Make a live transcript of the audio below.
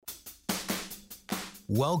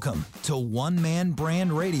Welcome to One Man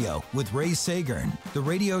Brand Radio with Ray Sagern, the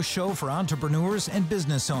radio show for entrepreneurs and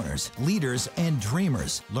business owners, leaders, and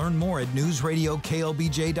dreamers. Learn more at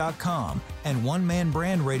newsradioklbj.com and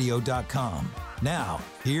onemanbrandradio.com. Now,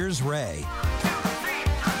 here's Ray.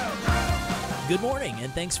 Good morning,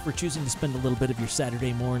 and thanks for choosing to spend a little bit of your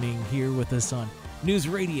Saturday morning here with us on News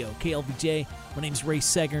Radio KLBJ. My name's Ray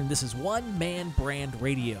Sagern. This is One Man Brand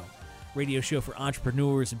Radio. Radio show for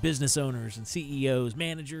entrepreneurs and business owners and CEOs,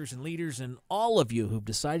 managers and leaders, and all of you who've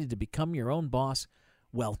decided to become your own boss.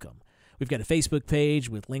 Welcome. We've got a Facebook page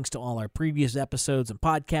with links to all our previous episodes and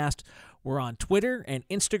podcasts. We're on Twitter and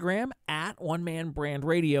Instagram at One Man Brand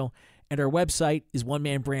Radio, and our website is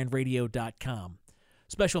onemanbrandradio.com.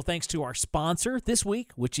 Special thanks to our sponsor this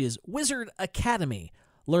week, which is Wizard Academy.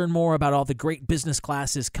 Learn more about all the great business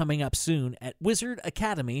classes coming up soon at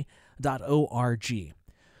wizardacademy.org.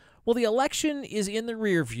 Well, the election is in the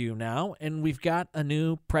rear view now, and we've got a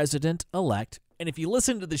new president-elect. And if you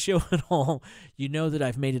listen to the show at all, you know that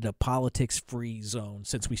I've made it a politics-free zone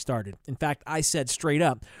since we started. In fact, I said straight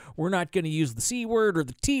up, we're not going to use the C word or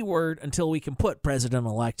the T word until we can put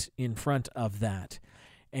president-elect in front of that.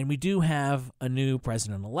 And we do have a new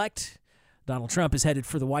president-elect. Donald Trump is headed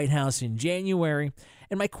for the White House in January.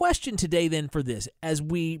 And my question today then for this, as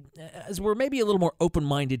we're maybe a little more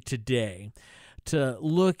open-minded today, to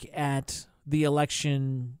look at the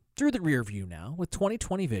election through the rear view now with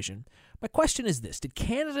 2020 vision, my question is this: did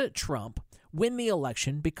candidate Trump win the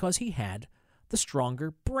election because he had the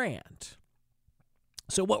stronger brand?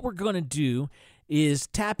 So what we're going to do is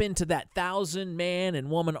tap into that 1,000-man and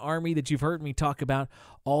woman army that you've heard me talk about,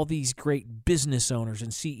 all these great business owners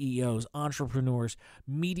and CEOs, entrepreneurs,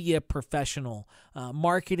 media professional,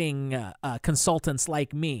 marketing consultants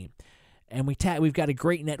like me. And we've got a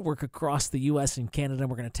great network across the U.S. and Canada.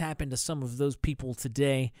 We're going to tap into some of those people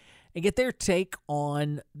today and get their take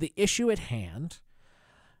on the issue at hand.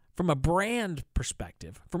 From a brand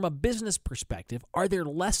perspective, from a business perspective, are there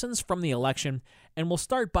lessons from the election? And we'll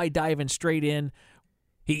start by diving straight in.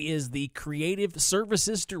 He is the Creative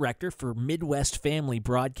Services Director for Midwest Family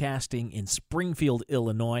Broadcasting in Springfield,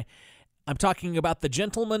 Illinois. I'm talking about the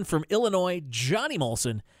gentleman from Illinois, Johnny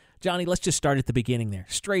Molson. Johnny, let's just start at the beginning there.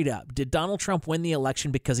 Straight up, did Donald Trump win the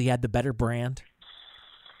election because he had the better brand?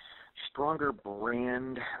 Stronger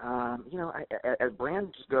brand. As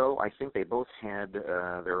brands go, I think they both had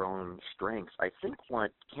their own strengths. I think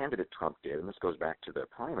what candidate Trump did, and this goes back to the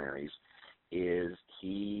primaries, is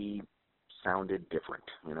he sounded different.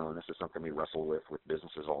 And this is something we wrestle with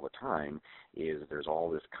businesses all the time, is there's all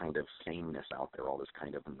this kind of sameness out there, all this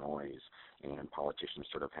kind of noise, and politicians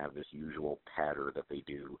sort of have this usual patter that they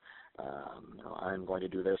do. I'm going to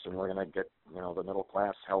do this, and we're going to get, the middle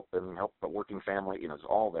class help and help the working family. It's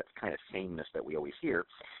all that kind of sameness that we always hear.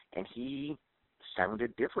 And he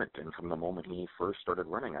sounded different. And from the moment he first started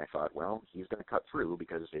running, I thought, well, he's going to cut through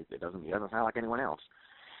because he doesn't sound like anyone else.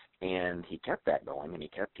 And he kept that going, and he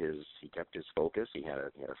kept his focus. He had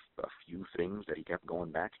a few things that he kept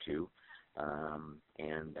going back to,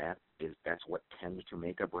 and that's what tends to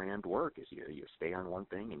make a brand work. Is you stay on one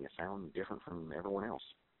thing and you sound different from everyone else.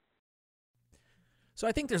 So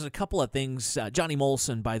I think there's a couple of things. Johnny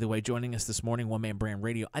Molson, by the way, joining us this morning, One Man Brand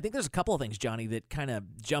Radio. I think there's a couple of things, Johnny, that kind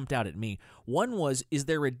of jumped out at me. One was, is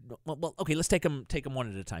there a okay? Let's take them one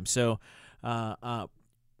at a time. So.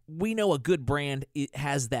 We know a good brand, it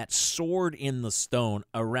has that sword in the stone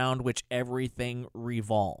around which everything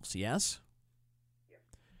revolves, yes? Yeah.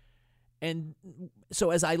 And so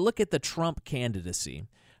as I look at the Trump candidacy,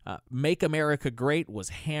 Make America Great was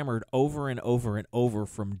hammered over and over and over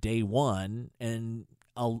from day one, and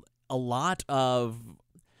a lot of...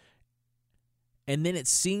 And then it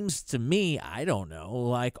seems to me, I don't know,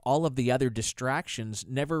 like all of the other distractions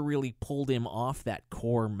never really pulled him off that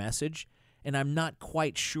core message. And I'm not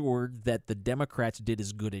quite sure that the Democrats did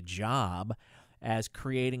as good a job as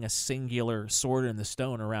creating a singular sword in the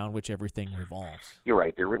stone around which everything revolves. You're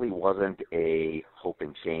right. There really wasn't a hope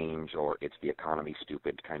and change or it's the economy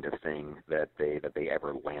stupid kind of thing that they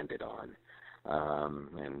ever landed on.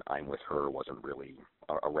 And I'm with her wasn't really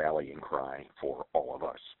a rallying cry for all of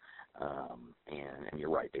us. And you're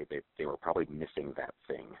right. They were probably missing that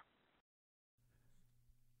thing.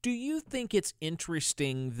 Do you think it's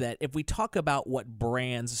interesting that if we talk about what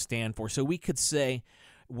brands stand for, so we could say,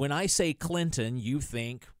 when I say Clinton, you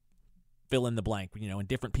think fill in the blank, and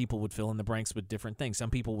different people would fill in the blanks with different things. Some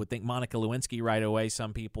people would think Monica Lewinsky right away.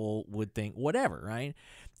 Some people would think whatever, right?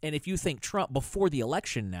 And if you think Trump before the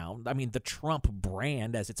election now, I mean, the Trump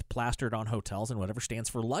brand, as it's plastered on hotels and whatever, stands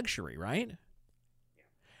for luxury, right?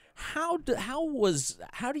 How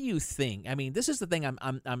do you think? I mean, this is the thing.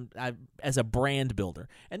 I'm as a brand builder,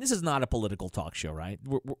 and this is not a political talk show, right?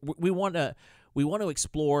 We want to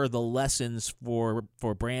explore the lessons for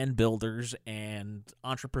brand builders and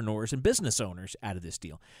entrepreneurs and business owners out of this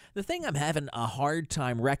deal. The thing I'm having a hard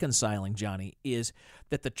time reconciling, Johnny, is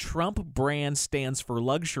that the Trump brand stands for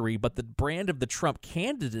luxury, but the brand of the Trump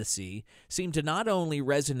candidacy seemed to not only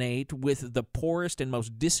resonate with the poorest and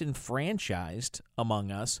most disenfranchised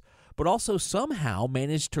among us, but also somehow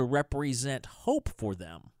managed to represent hope for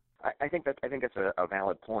them. I think that's a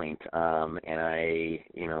valid point, and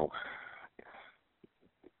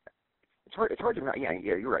It's hard to know. Yeah,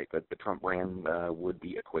 you're right. But the Trump brand would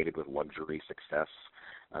be equated with luxury, success,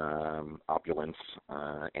 opulence,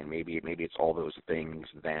 and maybe it's all those things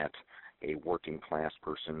that a working class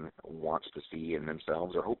person wants to see in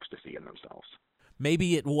themselves or hopes to see in themselves.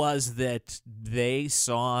 Maybe it was that they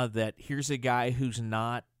saw that here's a guy who's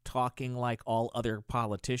not talking like all other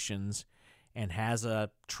politicians and has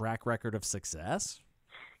a track record of success.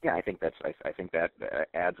 Yeah, I think that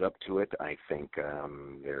adds up to it. I think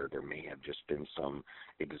there may have just been some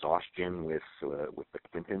exhaustion with the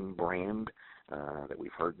Clinton brand, that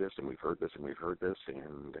we've heard this and we've heard this and we've heard this,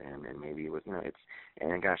 and maybe it was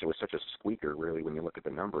it was such a squeaker really. When you look at the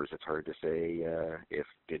numbers, it's hard to say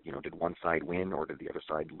did one side win or did the other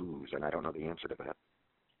side lose, and I don't know the answer to that.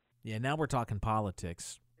 Yeah, now we're talking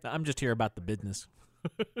politics. I'm just here about the business.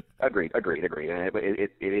 Agreed. But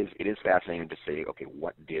it is fascinating to say, okay,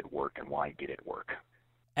 what did work and why did it work?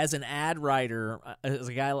 As an ad writer, as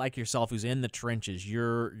a guy like yourself who's in the trenches,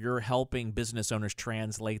 you're helping business owners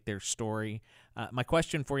translate their story. My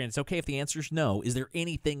question for you, and it's okay if the answer is no, is there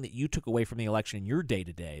anything that you took away from the election in your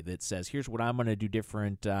day-to-day that says, here's what I'm going to do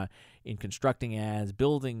different in constructing ads,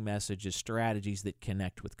 building messages, strategies that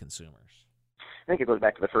connect with consumers? I think it goes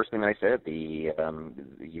back to the first thing I said.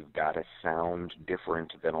 You've got to sound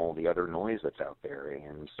different than all the other noise that's out there,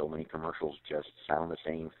 and so many commercials just sound the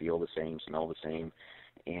same, feel the same, smell the same,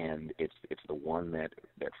 and it's the one that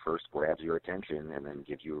first grabs your attention and then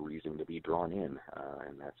gives you a reason to be drawn in,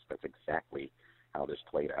 and that's exactly how this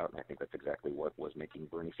played out, and I think that's exactly what was making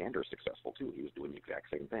Bernie Sanders successful too. He was doing the exact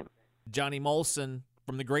same thing. Johnny Molson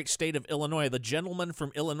from the great state of Illinois, the gentleman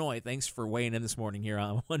from Illinois. Thanks for weighing in this morning here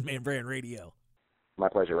on One Man Brand Radio. My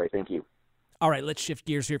pleasure, Ray. Thank you. All right, let's shift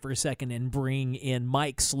gears here for a second and bring in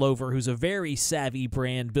Mike Slover, who's a very savvy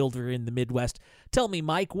brand builder in the Midwest. Tell me,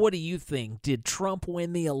 Mike, what do you think? Did Trump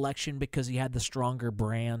win the election because he had the stronger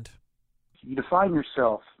brand? You define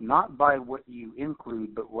yourself not by what you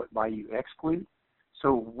include, but by you exclude.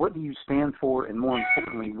 So what do you stand for, and more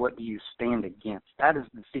importantly, what do you stand against? That is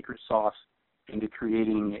the secret sauce into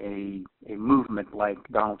creating a movement like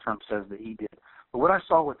Donald Trump says that he did. But what I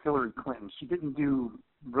saw with Hillary Clinton, she didn't do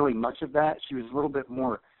really much of that. She was a little bit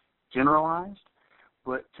more generalized.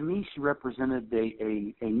 But to me, she represented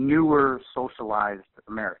a newer, socialized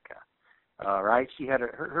America. Right? She had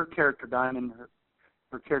her character, Diamond,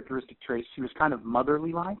 her characteristic traits. She was kind of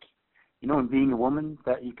motherly-like. And being a woman,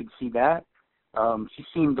 that you could see that. She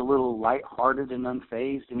seemed a little lighthearted and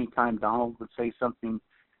unfazed. Anytime Donald would say something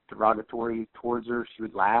derogatory towards her, she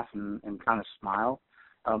would laugh and kind of smile.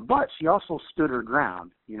 But she also stood her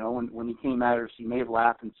ground. When he came at her, she may have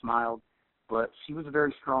laughed and smiled, but she was a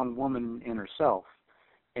very strong woman in herself.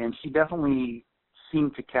 And she definitely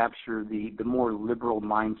seemed to capture the more liberal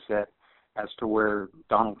mindset as to where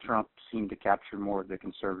Donald Trump seemed to capture more of the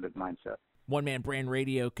conservative mindset. One Man Brand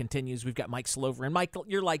Radio continues. We've got Mike Slover. And Mike,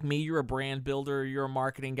 you're like me. You're a brand builder. You're a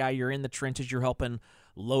marketing guy. You're in the trenches. You're helping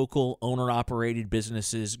local owner-operated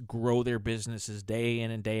businesses grow their businesses day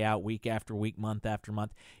in and day out, week after week, month after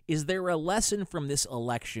month. Is there a lesson from this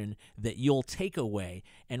election that you'll take away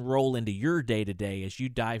and roll into your day-to-day as you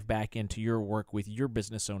dive back into your work with your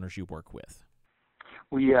business owners you work with?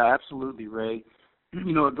 Well, yeah, absolutely, Ray.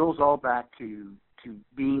 It goes all back to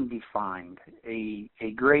being defined.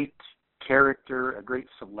 A great character, a great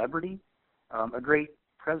celebrity, a great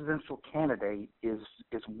presidential candidate is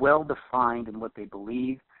well defined in what they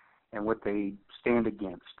believe and what they stand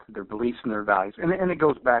against, their beliefs and their values. And it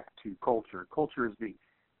goes back to culture. Culture is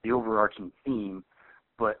the overarching theme.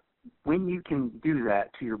 But when you can do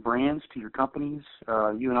that to your brands, to your companies,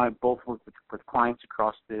 you and I both work with clients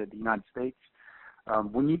across the United States.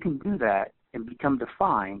 When you can do that and become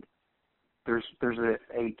defined, there's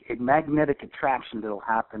a magnetic attraction that will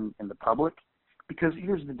happen in the public, because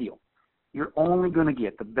here's the deal. You're only going to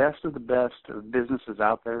get the best of businesses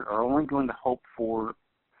out there are only going to hope for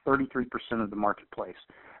 33% of the marketplace.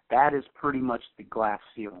 That is pretty much the glass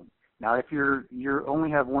ceiling. Now, if you only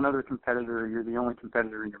have one other competitor, or you're the only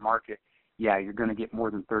competitor in your market, yeah, you're going to get more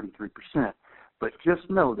than 33%. But just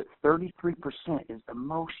know that 33% is the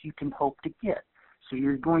most you can hope to get. So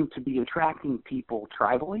you're going to be attracting people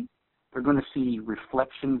tribally. They're going to see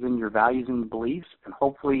reflections in your values and beliefs, and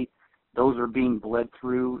hopefully those are being bled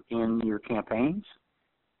through in your campaigns.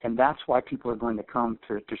 And that's why people are going to come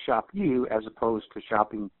to shop you as opposed to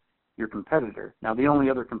shopping your competitor. Now, the only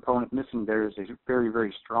other component missing there is a very,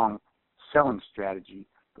 very strong selling strategy.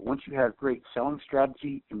 But once you have great selling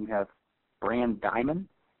strategy and you have brand diamond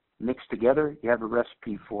mixed together, you have a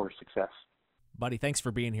recipe for success. Buddy, thanks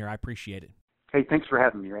for being here. I appreciate it. Hey, thanks for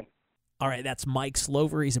having me, Ray. All right, that's Mike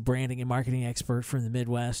Slover. He's a branding and marketing expert from the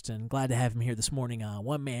Midwest, and glad to have him here this morning on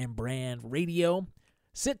One Man Brand Radio.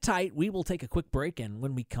 Sit tight. We will take a quick break, and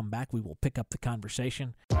when we come back, we will pick up the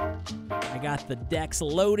conversation. I got the decks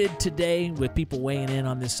loaded today with people weighing in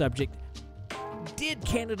on this subject. Did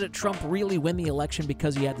candidate Trump really win the election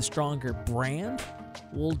because he had the stronger brand?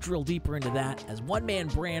 We'll drill deeper into that as One Man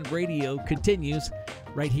Brand Radio continues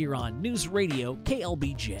right here on News Radio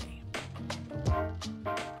KLBJ.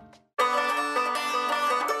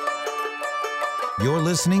 You're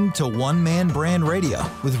listening to One Man Brand Radio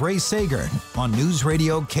with Ray Sagern on News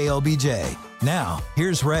Radio KLBJ. Now,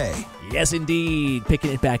 here's Ray. Yes, indeed.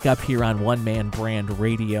 Picking it back up here on One Man Brand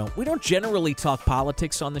Radio. We don't generally talk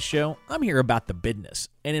politics on the show. I'm here about the business.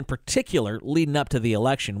 And in particular, leading up to the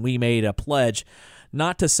election, we made a pledge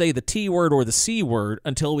not to say the T word or the C word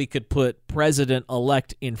until we could put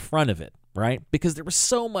President-elect in front of it, right? Because there was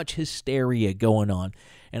so much hysteria going on.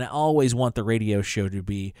 And I always want the radio show to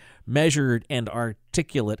be measured and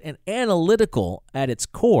articulate and analytical at its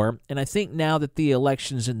core. And I think now that the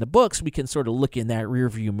election's in the books, we can sort of look in that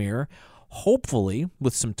rearview mirror, hopefully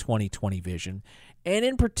with some 2020 vision. And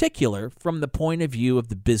in particular, from the point of view of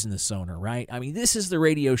the business owner, right? I mean, this is the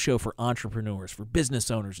radio show for entrepreneurs, for business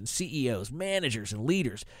owners and CEOs, managers and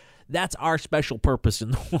leaders. That's our special purpose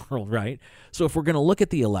in the world, right? So if we're going to look at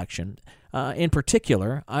the election, in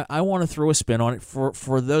particular, I want to throw a spin on it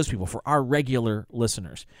for those people, for our regular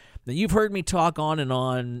listeners. Now, you've heard me talk on and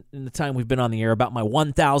on in the time we've been on the air about my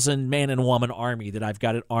 1,000 man and woman army that I've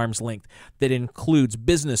got at arm's length that includes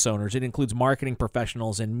business owners, it includes marketing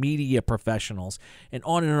professionals and media professionals, and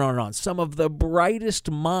on and on and on. Some of the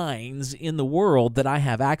brightest minds in the world that I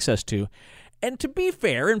have access to. And to be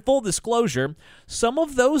fair, in full disclosure, some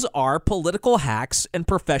of those are political hacks and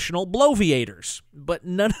professional bloviators, but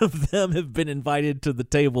none of them have been invited to the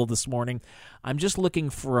table this morning. I'm just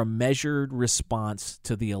looking for a measured response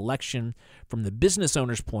to the election from the business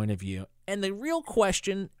owner's point of view. And the real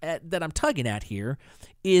question that I'm tugging at here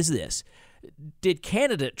is this. Did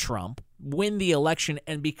candidate Trump win the election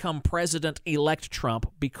and become President-elect Trump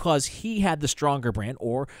because he had the stronger brand,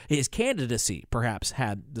 or his candidacy perhaps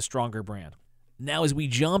had the stronger brand? Now, as we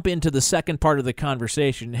jump into the second part of the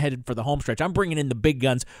conversation, headed for the home stretch, I'm bringing in the big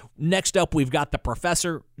guns. Next up, we've got the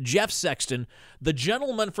Professor Jeff Sexton, the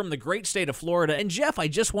gentleman from the great state of Florida. And Jeff, I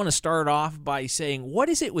just want to start off by saying, what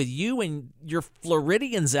is it with you and your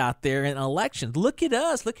Floridians out there in elections? Look at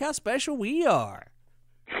us. Look how special we are.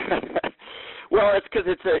 Well, it's because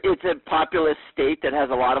it's a populous state that has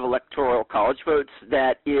a lot of electoral college votes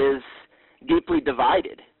that is deeply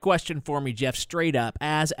divided. Question for me, Jeff, straight up,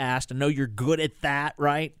 as asked. I know you're good at that,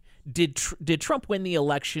 right? Did Trump win the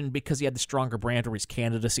election because he had the stronger brand, or his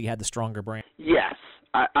candidacy had the stronger brand? Yes,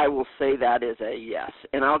 I will say that is a yes,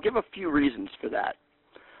 and I'll give a few reasons for that.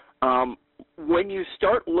 When you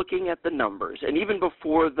start looking at the numbers, and even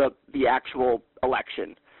before the actual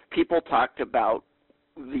election, people talked about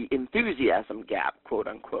the enthusiasm gap, quote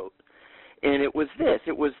unquote, and it was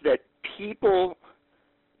that people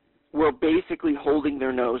were basically holding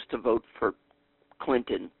their nose to vote for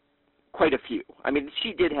Clinton, quite a few. I mean,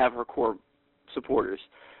 she did have her core supporters,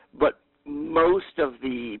 but most of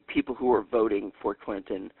the people who were voting for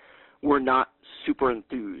Clinton were not super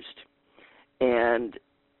enthused. And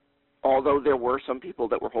although there were some people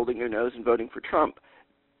that were holding their nose and voting for Trump,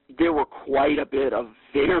 there were quite a bit of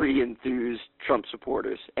very enthused Trump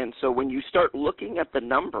supporters. And so when you start looking at the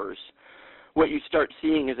numbers, what you start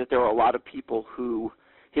seeing is that there are a lot of people who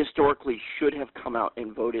historically should have come out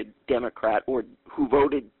and voted Democrat, or who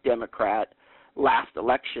voted Democrat last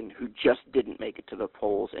election, who just didn't make it to the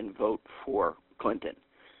polls and vote for Clinton,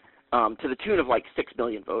 to the tune of like 6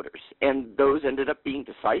 million voters. And those ended up being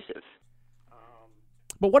decisive.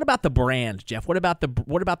 But what about the brand, Jeff? What about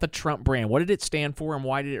the Trump brand? What did it stand for, and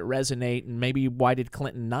why did it resonate? And maybe why did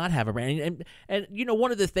Clinton not have a brand? And you know,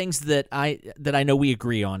 one of the things that I know we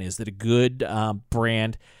agree on is that a good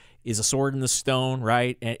brand is a sword in the stone,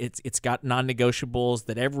 right? And it's got non-negotiables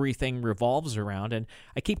that everything revolves around. And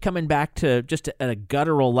I keep coming back to just at a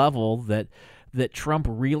guttural level that that Trump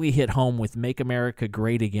really hit home with Make America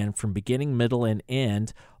Great Again from beginning, middle, and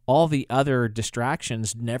end. All the other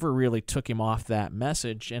distractions never really took him off that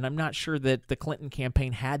message, and I'm not sure that the Clinton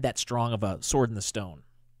campaign had that strong of a sword in the stone.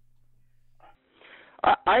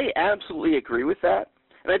 I absolutely agree with that,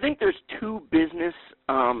 and I think there's two business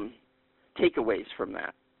takeaways from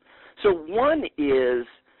that. So one is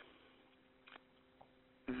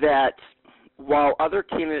that while other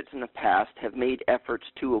candidates in the past have made efforts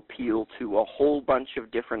to appeal to a whole bunch of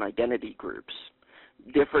different identity groups,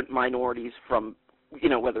 different minorities from,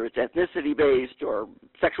 whether it's ethnicity-based or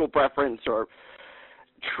sexual preference, or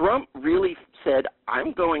Trump really said,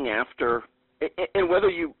 I'm going after, and whether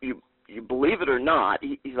you believe it or not,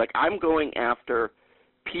 he's like, I'm going after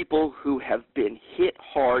people who have been hit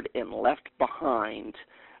hard and left behind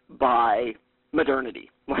by modernity,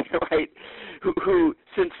 right? Who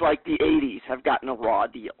since like the 80s have gotten a raw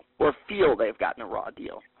deal or feel they've gotten a raw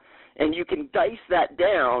deal. And you can dice that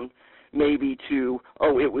down maybe to,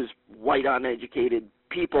 it was white uneducated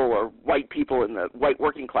people or white people in the white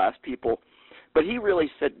working class people. But he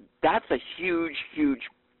really said that's a huge, huge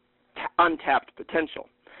untapped potential.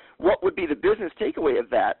 What would be the business takeaway of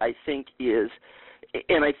that, I think, is,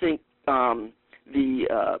 and I think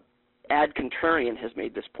the Ad Contrarian has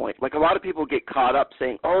made this point. Like, a lot of people get caught up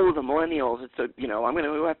saying, the millennials, I'm going to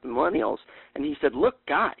go after the millennials. And he said, look,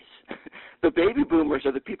 guys, the baby boomers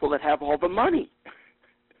are the people that have all the money.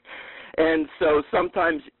 And so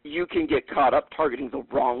sometimes you can get caught up targeting the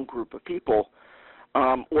wrong group of people,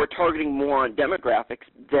 or targeting more on demographics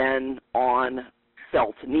than on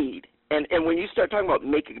felt need. And when you start talking about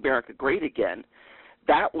Make America Great Again,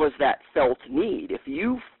 that was that felt need. If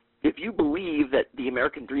you believe that the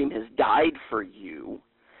American dream has died for you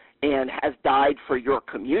and has died for your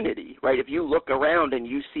community, right? If you look around and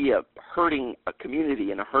you see a hurting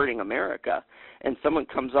community and a hurting America, and someone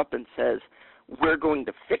comes up and says, we're going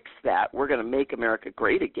to fix that, we're going to make America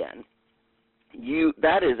great again,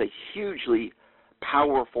 that is a hugely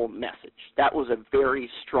powerful message. That was a very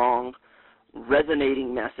strong,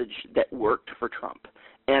 resonating message that worked for Trump.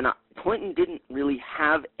 And Clinton didn't really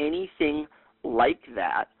have anything like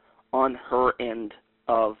that on her end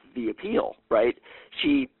of the appeal, right?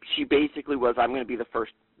 She basically was, I'm going to be the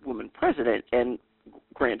first woman president. And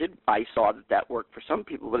granted, I saw that worked for some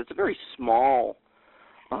people, but it's a very small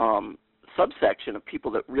subsection of people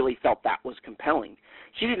that really felt that was compelling.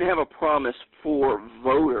 She didn't have a promise for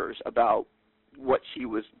voters about what she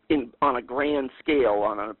was in on a grand scale,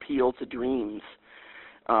 on an appeal to dreams,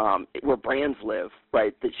 where brands live,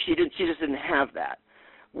 right? That she just didn't have that.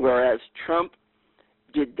 Whereas Trump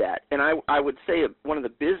did that. And I would say one of the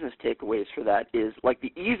business takeaways for that is, like,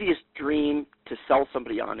 the easiest dream to sell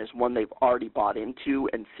somebody on is one they've already bought into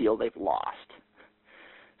and feel they've lost.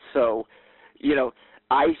 So,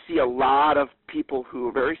 I see a lot of people who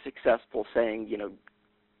are very successful saying,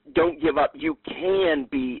 don't give up, you can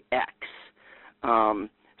be X.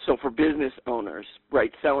 So for business owners,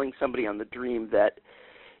 right, selling somebody on the dream that,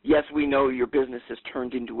 yes, we know your business has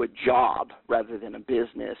turned into a job rather than a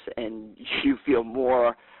business, and you feel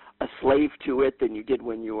more a slave to it than you did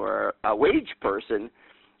when you were a wage person,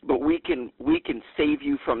 but we can save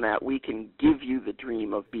you from that. We can give you the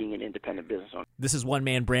dream of being an independent business owner. This is One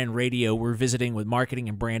Man Brand Radio. We're visiting with marketing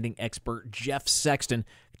and branding expert Jeff Sexton.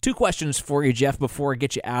 2 questions for you, Jeff, before I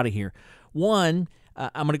get you out of here. One,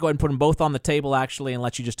 I'm going to go ahead and put them both on the table, actually, and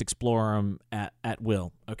let you just explore them at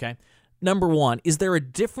will, okay? Number 1, is there a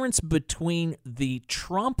difference between the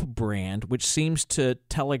Trump brand, which seems to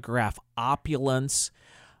telegraph opulence,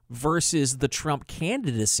 versus the Trump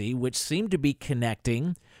candidacy, which seemed to be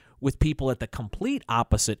connecting with people at the complete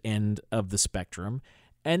opposite end of the spectrum?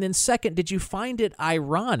 And then second, did you find it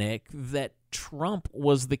ironic that Trump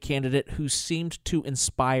was the candidate who seemed to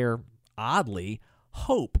inspire, oddly,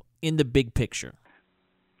 hope in the big picture?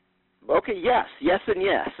 Okay, yes and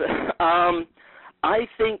yes. I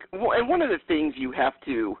think, and one of the things you have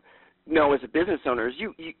to know as a business owner is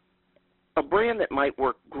a brand that might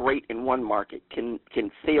work great in one market can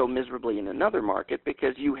fail miserably in another market,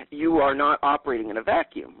 because you are not operating in a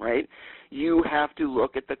vacuum, right? You have to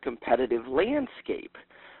look at the competitive landscape.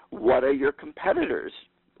 What are your competitors'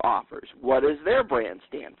 offers? What does their brand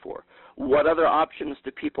stand for? What other options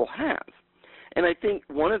do people have? And I think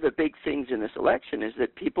one of the big things in this election is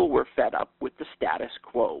that people were fed up with the status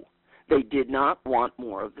quo. They did not want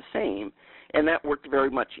more of the same, and that worked very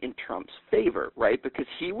much in Trump's favor, right? Because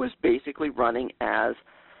he was basically running as,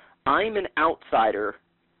 I'm an outsider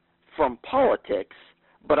from politics,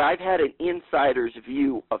 but I've had an insider's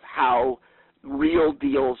view of how real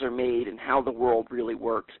deals are made and how the world really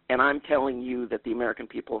works. And I'm telling you that the American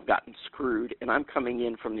people have gotten screwed, and I'm coming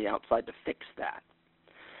in from the outside to fix that.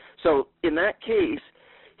 So in that case,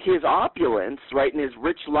 his opulence, right, and his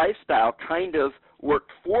rich lifestyle kind of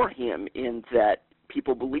worked for him in that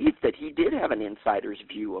people believed that he did have an insider's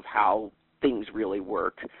view of how things really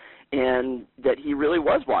work, and that he really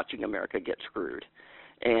was watching America get screwed,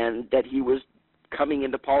 and that he was coming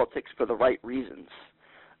into politics for the right reasons.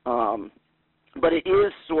 But it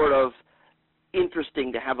is sort of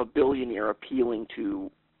interesting to have a billionaire appealing to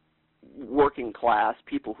working class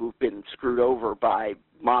people who've been screwed over by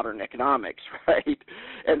modern economics, right?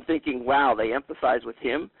 And thinking, wow, they empathize with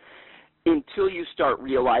him, until you start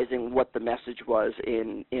realizing what the message was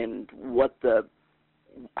and what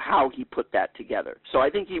how he put that together. So I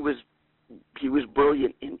think he was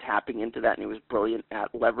brilliant in tapping into that, and he was brilliant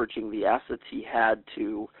at leveraging the assets he had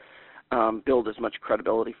to build as much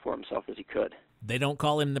credibility for himself as he could. They don't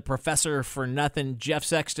call him the professor for nothing. Jeff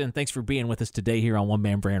Sexton, thanks for being with us today here on One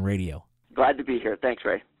Man Brand Radio. Glad to be here. Thanks,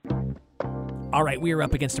 Ray. All right, we are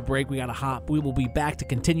up against a break. We got to hop. We will be back to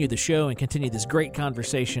continue the show and continue this great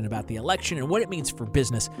conversation about the election and what it means for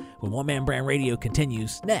business when One Man Brand Radio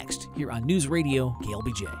continues next here on News Radio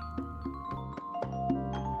KLBJ.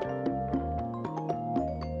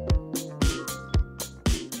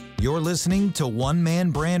 You're listening to One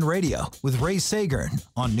Man Brand Radio with Ray Sagern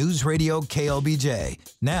on News Radio KLBJ.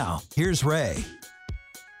 Now, here's Ray.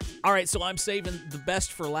 All right, so I'm saving the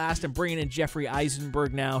best for last. I'm bringing in Jeffrey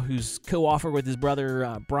Eisenberg now, who's co-author with his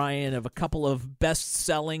brother Brian of a couple of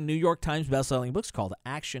best-selling, New York Times best-selling books called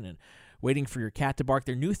Action and Waiting for Your Cat to Bark.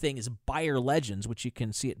 Their new thing is Buyer Legends, which you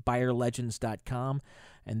can see at buyerlegends.com.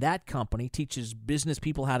 And that company teaches business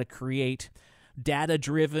people how to create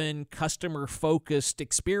data-driven, customer-focused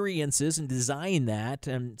experiences and design that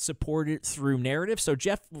and support it through narrative. So,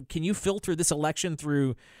 Jeff, can you filter this election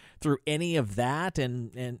through any of that?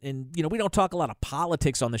 And you know, we don't talk a lot of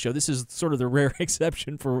politics on the show. This is sort of the rare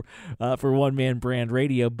exception for One Man Brand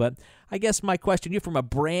Radio. But I guess my question to you, from a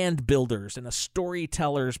brand builder's and a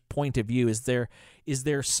storyteller's point of view, is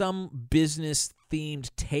there some business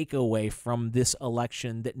themed takeaway from this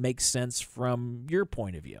election that makes sense from your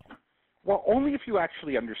point of view? Well, only if you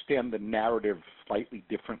actually understand the narrative slightly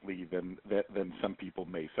differently than some people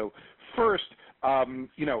may. So first,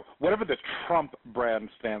 you know, whatever the Trump brand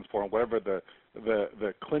stands for and whatever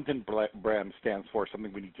the Clinton brand stands for,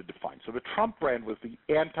 something we need to define. So the Trump brand was the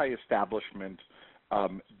anti-establishment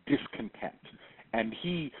discontent, and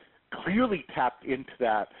he clearly tapped into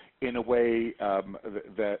that in a way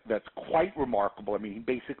that's quite remarkable. I mean, he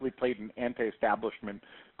basically played an anti-establishment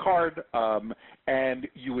card, and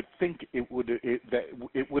you would think it would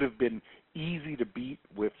have been easy to beat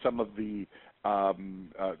with some of the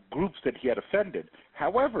groups that he had offended.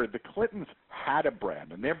 However, the Clintons had a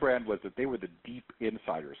brand, and their brand was that they were the deep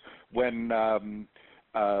insiders. When the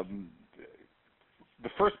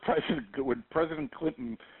first president, when President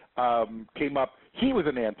Clinton came up, he was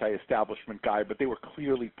an anti-establishment guy, but they were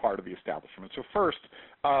clearly part of the establishment. So first,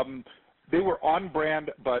 they were on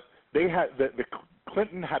brand, but they had the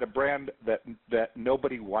Clinton had a brand that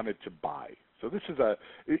nobody wanted to buy. So this is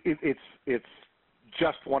it's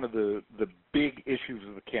just one of the big issues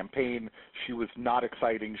of the campaign. She was not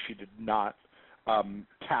exciting. She did not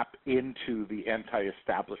tap into the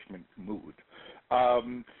anti-establishment mood.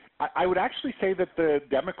 I would actually say that the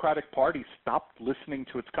Democratic Party stopped listening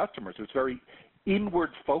to its customers. It was very inward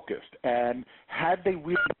focused, and had they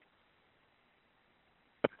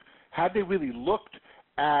really looked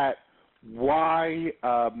at why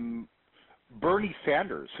Bernie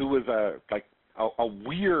Sanders, who was a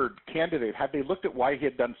weird candidate, had they looked at why he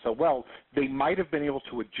had done so well, they might have been able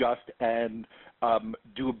to adjust and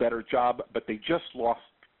do a better job, but they just lost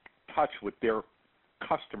touch with their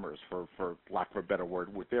customers, for lack of a better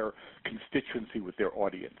word, with their constituency, with their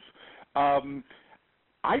audience.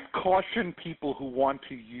 I caution people who want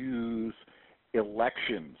to use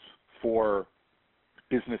elections for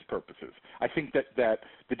business purposes. I think that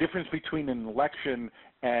the difference between an election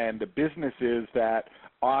and a business is that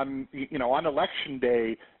on election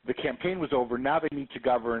day, the campaign was over. Now they need to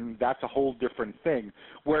govern. That's a whole different thing.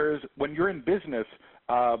 Whereas when you're in business,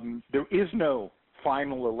 there is no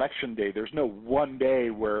final election day. There's no one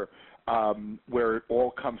day where it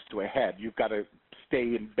all comes to a head. You've got to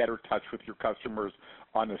stay in better touch with your customers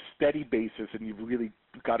on a steady basis, and you've really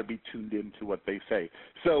got to be tuned into what they say.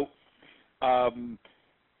 So,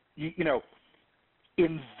 you know,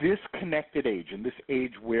 in this connected age, in this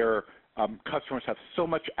age where customers have so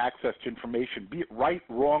much access to information, be it right,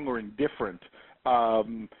 wrong, or indifferent,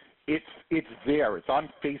 it's there. It's on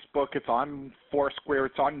Facebook. It's on Foursquare.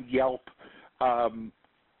 It's on Yelp.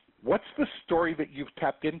 what's the story that you've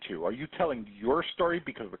tapped into? Are you telling your story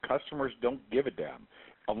because the customers don't give a damn?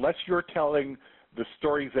 Unless you're telling the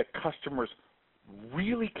stories that customers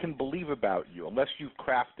really can believe about you, unless you've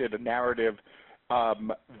crafted a narrative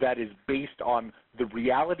that is based on the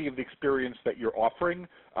reality of the experience that you're offering,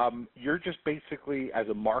 you're just basically, as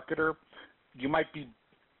a marketer, you might be,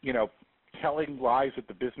 telling lies that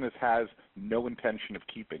the business has no intention of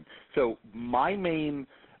keeping. So my main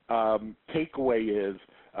takeaway is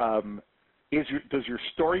does your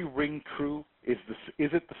story ring true? Is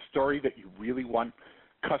it the story that you really want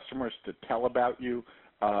customers to tell about you?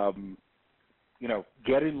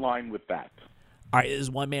 Get in line with that. All right, this is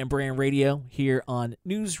One Man Brand Radio here on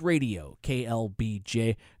News Radio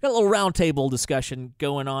KLBJ. Got a little roundtable discussion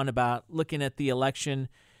going on about looking at the election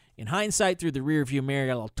in hindsight through the rearview mirror.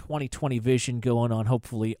 Got a little 2020 vision going on,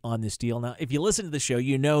 hopefully, on this deal. Now, if you listen to the show,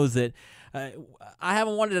 you know that I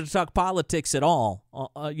haven't wanted to talk politics at all.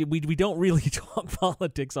 We don't really talk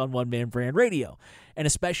politics on One Man Brand Radio, and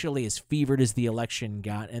especially as fevered as the election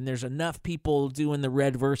got. And there's enough people doing the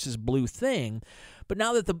red versus blue thing. But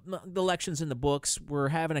now that the election's in the books, we're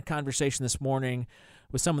having a conversation this morning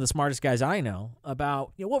with some of the smartest guys I know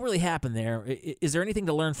about what really happened there. Is there anything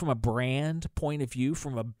to learn from a brand point of view,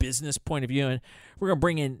 from a business point of view? And we're going to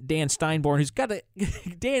bring in Dan Steinborn, who's got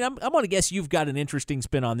Dan, I'm going to guess you've got an interesting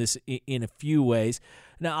spin on this in a few ways.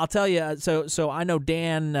 Now, I'll tell you, so I know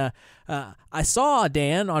Dan, I saw,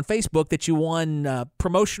 Dan, on Facebook that you won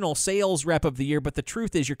Promotional Sales Rep of the Year, but the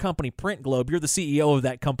truth is your company, Print Globe, you're the CEO of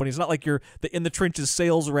that company. It's not like you're the in-the-trenches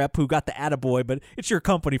sales rep who got the attaboy, but it's your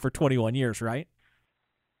company for 21 years, right?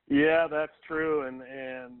 Yeah, that's true.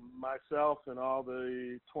 And myself and all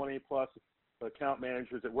the 20-plus account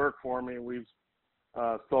managers that work for me, we've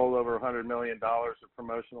sold over $100 million of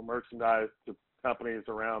promotional merchandise to companies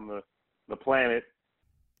around the planet.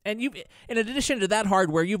 And you, in addition to that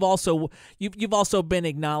hardware, you've also been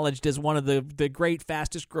acknowledged as one of the great,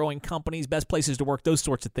 fastest growing companies, best places to work, those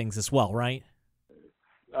sorts of things as well, right?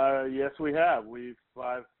 Yes, we have.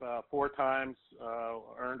 I've 4 times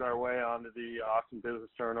earned our way onto the Austin Business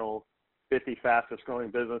Journal 50 fastest growing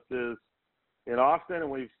businesses in Austin, and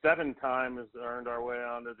we've 7 times earned our way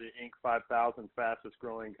onto the Inc. 5,000 fastest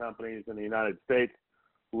growing companies in the United States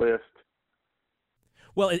list.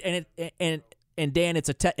 Well, and Dan, it's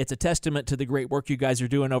a testament to the great work you guys are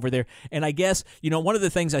doing over there. And I guess, one of the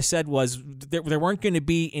things I said was there weren't going to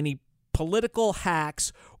be any political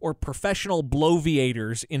hacks or professional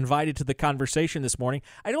bloviators invited to the conversation this morning.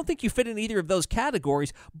 I don't think you fit in either of those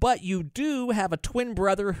categories, but you do have a twin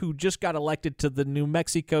brother who just got elected to the New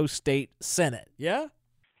Mexico State Senate. Yeah?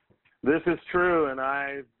 This is true, and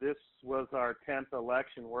this was our 10th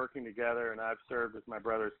election working together, and I've served as my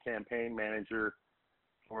brother's campaign manager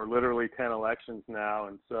for literally 10 elections now,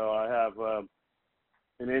 and so I have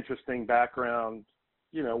an interesting background,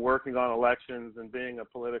 working on elections and being a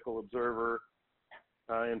political observer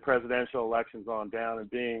in presidential elections on down, and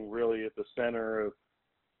being really at the center of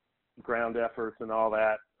ground efforts and all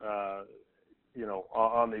that,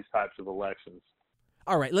 on these types of elections.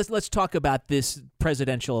 All right, let's talk about this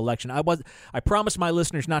presidential election. I promised my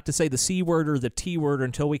listeners not to say the C word or the T word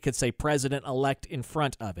until we could say president-elect in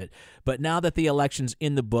front of it. But now that the election's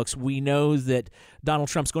in the books, we know that Donald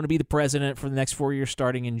Trump's going to be the president for the next 4 years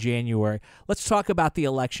starting in January. Let's talk about the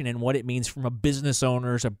election and what it means from a business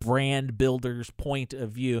owner's, a brand builder's point of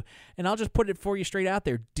view. And I'll just put it for you straight out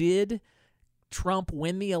there. Did Trump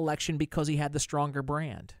win the election because he had the stronger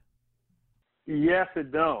brand? Yes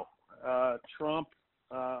and no.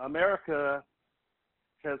 America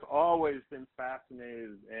has always been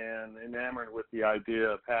fascinated and enamored with the idea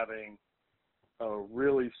of having a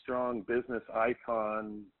really strong business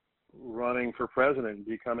icon running for president and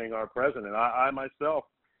becoming our president. I myself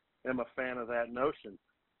am a fan of that notion.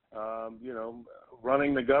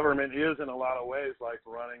 Running the government is in a lot of ways like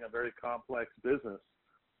running a very complex business.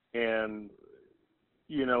 And,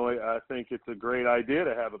 I think it's a great idea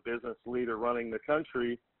to have a business leader running the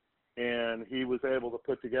country. And he was able to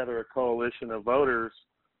put together a coalition of voters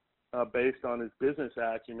based on his business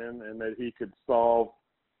acumen, and that he could solve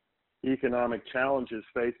economic challenges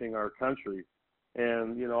facing our country.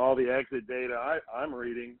 And, all the exit data I'm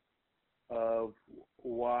reading of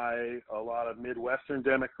why a lot of Midwestern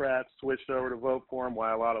Democrats switched over to vote for him,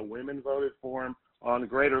 why a lot of women voted for him on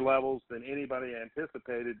greater levels than anybody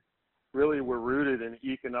anticipated, really were rooted in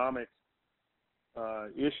economic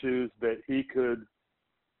issues that he could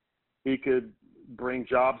bring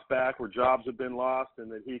jobs back where jobs have been lost,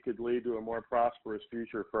 and that he could lead to a more prosperous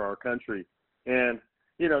future for our country. And,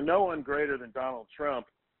 no one greater than Donald Trump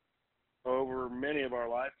over many of our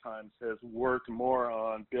lifetimes has worked more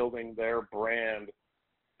on building their brand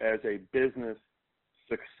as a business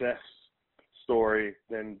success story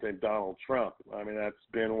than Donald Trump. I mean, that's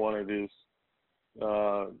been one of his,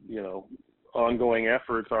 ongoing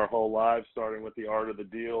efforts our whole lives, starting with The Art of the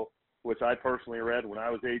Deal, which I personally read when I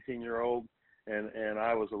was 18-year-old, and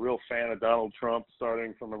I was a real fan of Donald Trump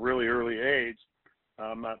starting from a really early age.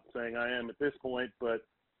 I'm not saying I am at this point, but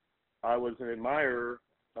I was an admirer,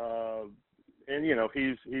 and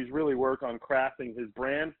he's really worked on crafting his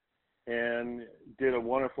brand and did a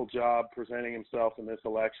wonderful job presenting himself in this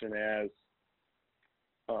election as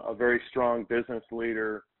a very strong business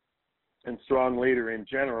leader and strong leader in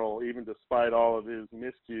general, even despite all of his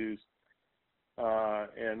miscues,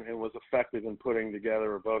 and was effective in putting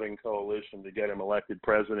together a voting coalition to get him elected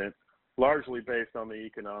president, largely based on the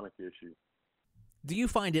economic issue. Do you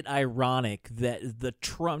find it ironic that the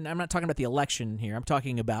Trump, I'm not talking about the election here, I'm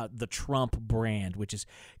talking about the Trump brand, which is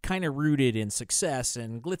kind of rooted in success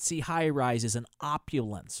and glitzy high-rises and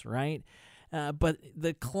opulence, right? But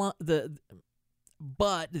the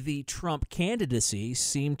Trump candidacy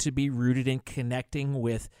seemed to be rooted in connecting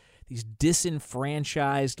with these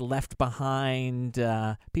disenfranchised, left behind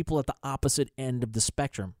people at the opposite end of the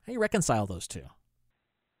spectrum. How do you reconcile those two?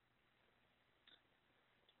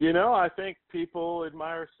 I think people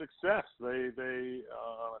admire success. They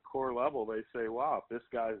on a core level, they say, wow, if this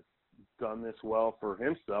guy's done this well for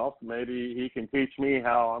himself, maybe he can teach me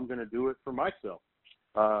how I'm going to do it for myself.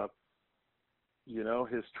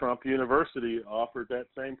 His Trump University offered that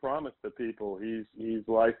same promise to people. He's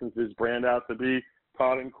licensed his brand out to be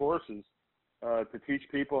taught in courses to teach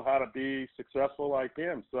people how to be successful like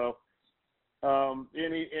him. So, and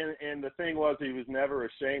the thing was, he was never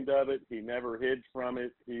ashamed of it. He never hid from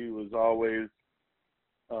it. He was always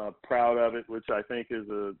proud of it, which I think is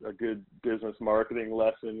a good business marketing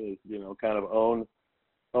lesson. Is kind of own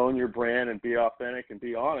your brand and be authentic and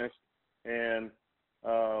be honest. And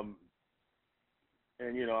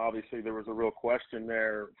obviously there was a real question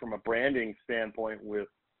there from a branding standpoint with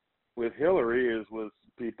Hillary, was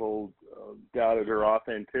people doubted her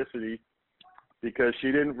authenticity because she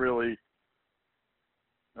didn't really,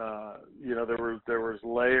 there was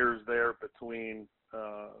layers there between,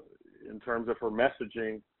 in terms of her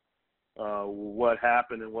messaging, what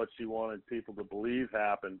happened and what she wanted people to believe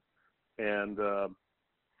happened. And, and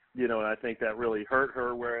I think that really hurt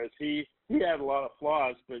her, whereas he had a lot of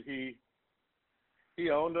flaws, but he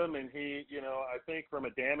owned them, and I think from a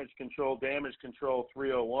damage control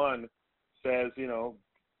 301 says,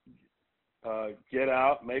 get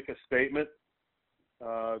out, make a statement.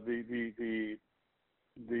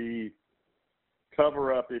 The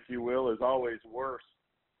cover up, if you will, is always worse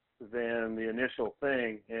than the initial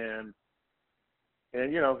thing, and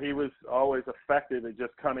he was always effective at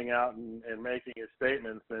just coming out and making his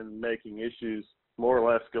statements and making issues more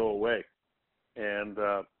or less go away, and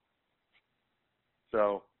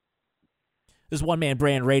so. This is One Man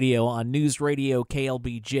Brand Radio on News Radio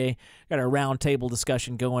KLBJ. Got a roundtable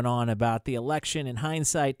discussion going on about the election in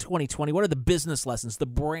hindsight 2020. What are the business lessons, the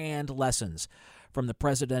brand lessons from the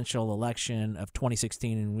presidential election of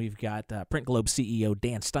 2016? And we've got Print Globe CEO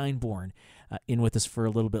Dan Steinborn in with us for a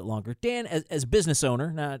little bit longer. Dan, as business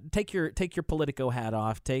owner, take your Politico hat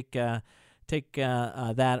off. Take that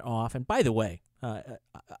off. And by the way,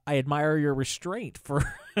 I admire your restraint for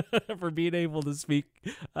for being able to speak,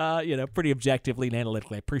 pretty objectively and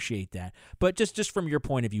analytically. I appreciate that. But just from your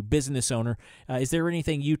point of view, business owner, is there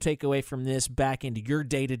anything you take away from this back into your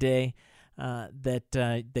day to day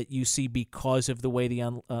that you see because of the way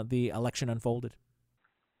the election unfolded?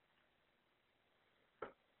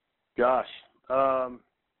 Gosh,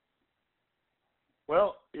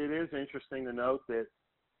 well, it is interesting to note that,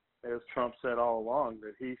 as Trump said all along,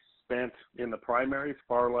 that he spent in the primaries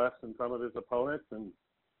far less than some of his opponents and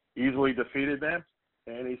easily defeated them,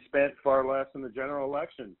 and he spent far less in the general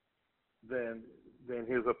election than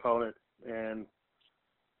his opponent, and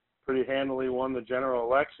pretty handily won the general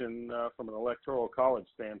election from an electoral college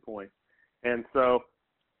standpoint. And so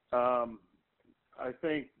I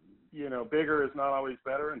think, bigger is not always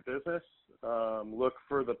better in business. Look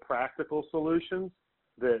for the practical solutions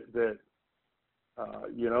that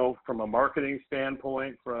from a marketing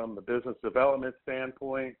standpoint, from the business development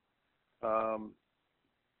standpoint,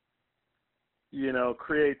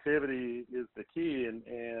 creativity is the key,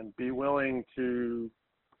 and be willing to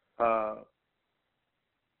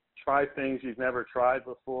try things you've never tried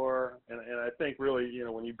before. And I think really,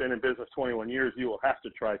 when you've been in business 21 years, you will have to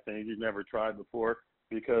try things you've never tried before,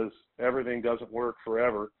 because everything doesn't work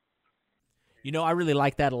forever. You know, I really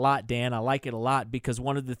like that a lot, Dan. I like it a lot because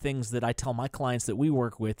one of the things that I tell my clients that we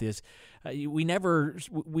work with is we never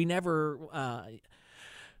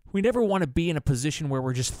want to be in a position where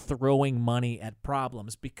we're just throwing money at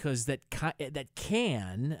problems, because that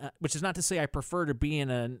can, which is not to say I prefer to be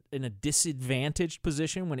in a disadvantaged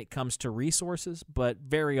position when it comes to resources, but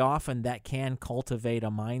very often that can cultivate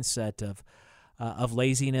a mindset of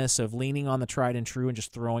laziness, of leaning on the tried and true and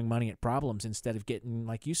just throwing money at problems instead of getting,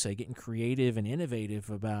 like you say, getting creative and innovative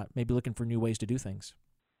about maybe looking for new ways to do things.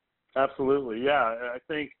 Absolutely, yeah. I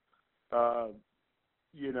think, I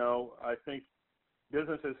think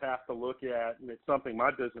businesses have to look at, and it's something my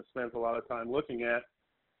business spends a lot of time looking at.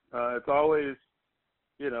 It's always,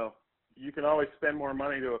 you can always spend more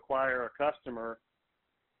money to acquire a customer,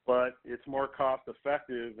 but it's more cost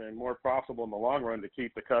effective and more profitable in the long run to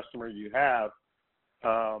keep the customer you have.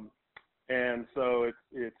 And so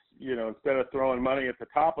it's instead of throwing money at the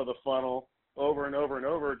top of the funnel over and over and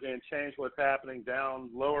over again, change what's happening down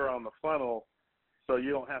lower on the funnel so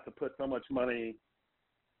you don't have to put so much money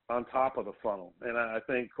on top of the funnel. And I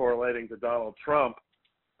think correlating to Donald Trump,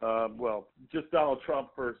 just Donald Trump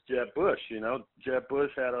versus Jeb Bush. Jeb Bush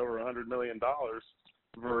had over $100 million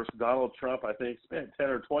versus Donald Trump, I think, spent $10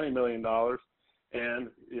 or $20 million and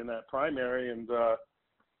in that primary, and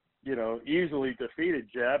easily defeated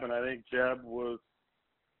Jeb. And I think Jeb was,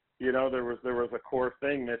 there was a core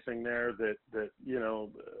thing missing there that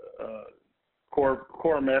core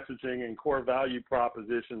messaging and core value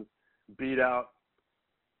propositions beat out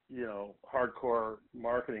hardcore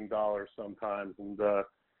marketing dollars sometimes, and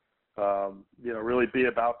really be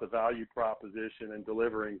about the value proposition and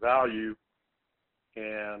delivering value.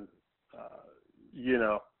 And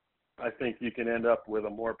I think you can end up with a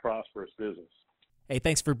more prosperous business. Hey,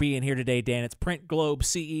 thanks for being here today, Dan. It's Print Globe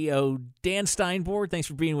CEO Dan Steinborg. Thanks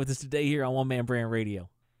for being with us today here on One Man Brand Radio.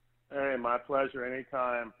 Hey, my pleasure.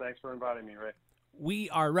 Anytime. Thanks for inviting me, Ray. We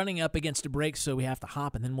are running up against a break, so we have to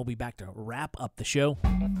hop, and then we'll be back to wrap up the show.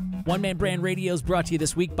 One Man Brand Radio is brought to you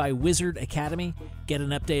this week by Wizard Academy. Get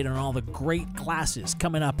an update on all the great classes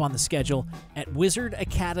coming up on the schedule at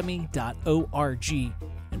wizardacademy.org.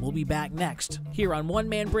 And we'll be back next here on One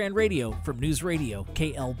Man Brand Radio from News Radio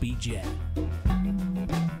KLBJ.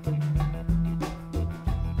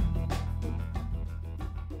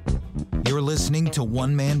 You're listening to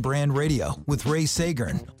One Man Brand Radio with Ray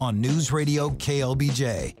Sagern on News Radio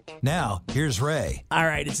KLBJ. Now, here's Ray. All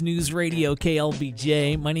right, it's News Radio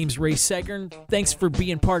KLBJ. My name's Ray Sagern. Thanks for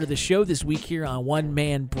being part of the show this week here on One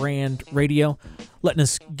Man Brand Radio, letting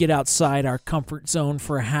us get outside our comfort zone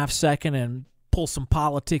for a half second and pull some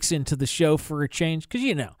politics into the show for a change, because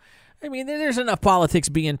there's enough politics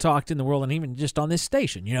being talked in the world, and even just on this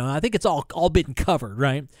station. I think it's all been covered,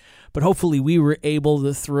 right? But hopefully we were able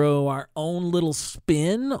to throw our own little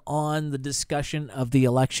spin on the discussion of the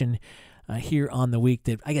election here on the week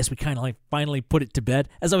that I guess we kind of finally put it to bed.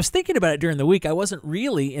 As I was thinking about it during the week, I wasn't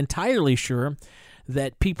really entirely sure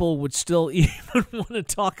that people would still even want to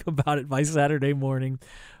talk about it by Saturday morning.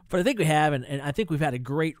 But I think we have, and I think we've had a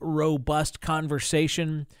great, robust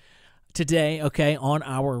conversation today, okay, on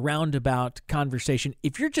our roundabout conversation.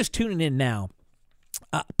 If you're just tuning in now,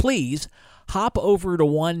 please hop over to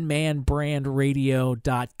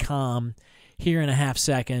onemanbrandradio.com here in a half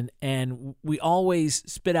second, and we always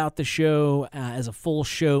spit out the show as a full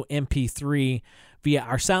show MP3 via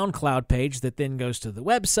our SoundCloud page that then goes to the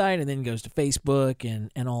website and then goes to Facebook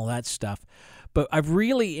and all that stuff. But I've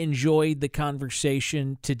really enjoyed the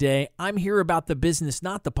conversation today. I'm here about the business,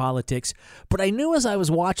 not the politics. But I knew as I was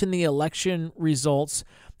watching the election results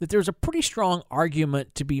that there's a pretty strong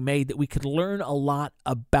argument to be made that we could learn a lot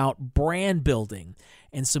about brand building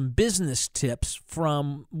and some business tips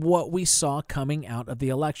from what we saw coming out of the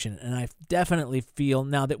election. And I definitely feel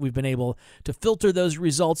now that we've been able to filter those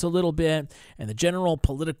results a little bit and the general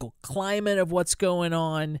political climate of what's going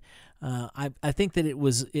on, I think that it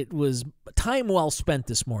was time well spent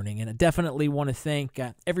this morning, and I definitely want to thank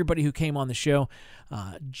everybody who came on the show.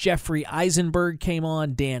 Jeffrey Eisenberg came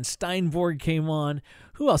on, Dan Steinborg came on.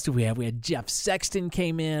 Who else did we have? We had Jeff Sexton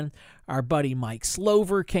came in. Our buddy Mike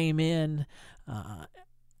Slover came in.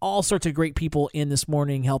 All sorts of great people in this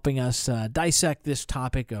morning helping us dissect this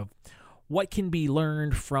topic of what can be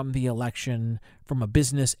learned from the election from a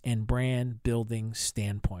business and brand building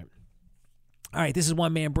standpoint. All right, this is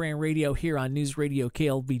One Man Brand Radio here on News Radio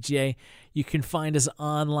KLBJ. You can find us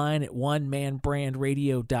online at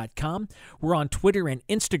onemanbrandradio.com. We're on Twitter and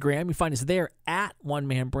Instagram. You find us there at One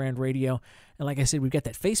Man Brand Radio. And like I said, we've got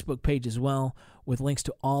that Facebook page as well with links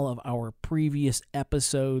to all of our previous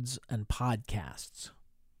episodes and podcasts.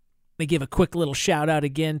 They give a quick little shout out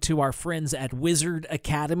again to our friends at Wizard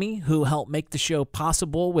Academy who help make the show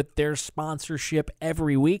possible with their sponsorship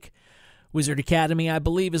every week. Wizard Academy, I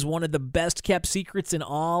believe, is one of the best kept secrets in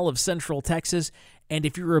all of Central Texas. And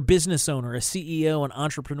if you're a business owner, a CEO, an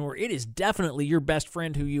entrepreneur, it is definitely your best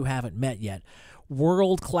friend who you haven't met yet.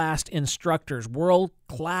 World-class instructors,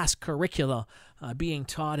 world-class curricula being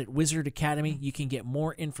taught at Wizard Academy. You can get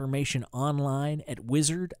more information online at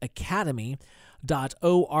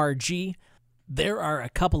wizardacademy.org. There are a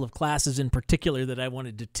couple of classes in particular that I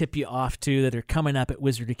wanted to tip you off to that are coming up at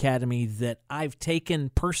Wizard Academy that I've taken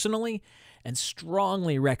personally and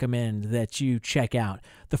strongly recommend that you check out.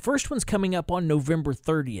 The first one's coming up on November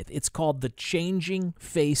 30th. It's called The Changing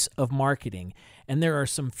Face of Marketing, and there are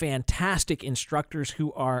some fantastic instructors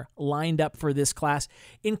who are lined up for this class,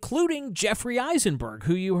 including Jeffrey Eisenberg,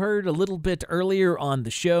 who you heard a little bit earlier on the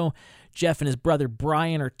show. Jeff and his brother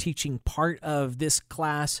Brian are teaching part of this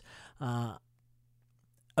class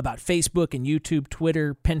about Facebook and YouTube,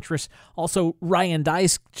 Twitter, Pinterest. Also, Ryan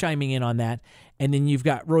Dice chiming in on that. And then you've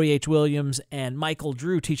got Roy H. Williams and Michael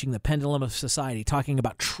Drew teaching The Pendulum of Society, talking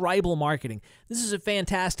about tribal marketing. This is a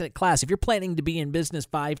fantastic class. If you're planning to be in business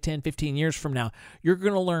 5, 10, 15 years from now, you're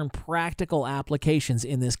going to learn practical applications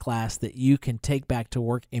in this class that you can take back to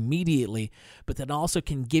work immediately, but that also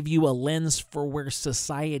can give you a lens for where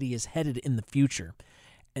society is headed in the future.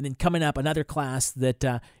 And then coming up, another class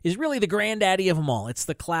that is really the granddaddy of them all. It's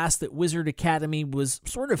the class that Wizard Academy was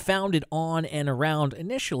sort of founded on and around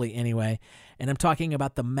initially anyway. And I'm talking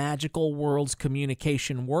about the Magical Worlds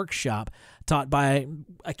Communication Workshop taught by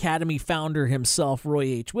Academy founder himself, Roy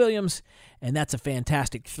H. Williams. And that's a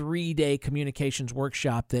fantastic 3-day communications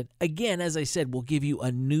workshop that, again, as I said, will give you a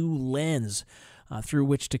new lens through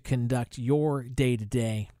which to conduct your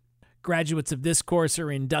day-to-day. Graduates of this course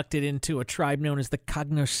are inducted into a tribe known as the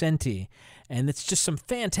Cognoscenti, and it's just some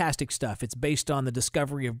fantastic stuff. It's based on the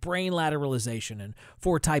discovery of brain lateralization and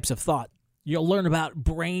 4 types of thought. You'll learn about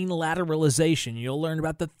brain lateralization. You'll learn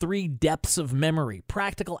about the 3 depths of memory,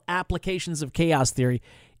 practical applications of chaos theory.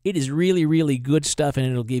 It is really, really good stuff, and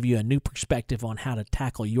it'll give you a new perspective on how to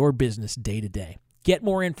tackle your business day to day. Get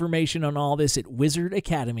more information on all this at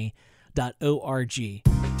wizardacademy.org.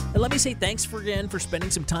 And let me say thanks again for spending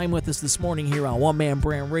some time with us this morning here on One Man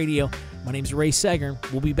Brand Radio. My name's Ray Seggern.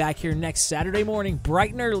 We'll be back here next Saturday morning,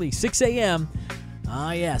 bright and early, 6 a.m.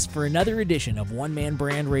 Ah, yes, for another edition of One Man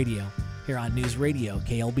Brand Radio here on News Radio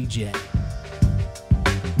KLBJ.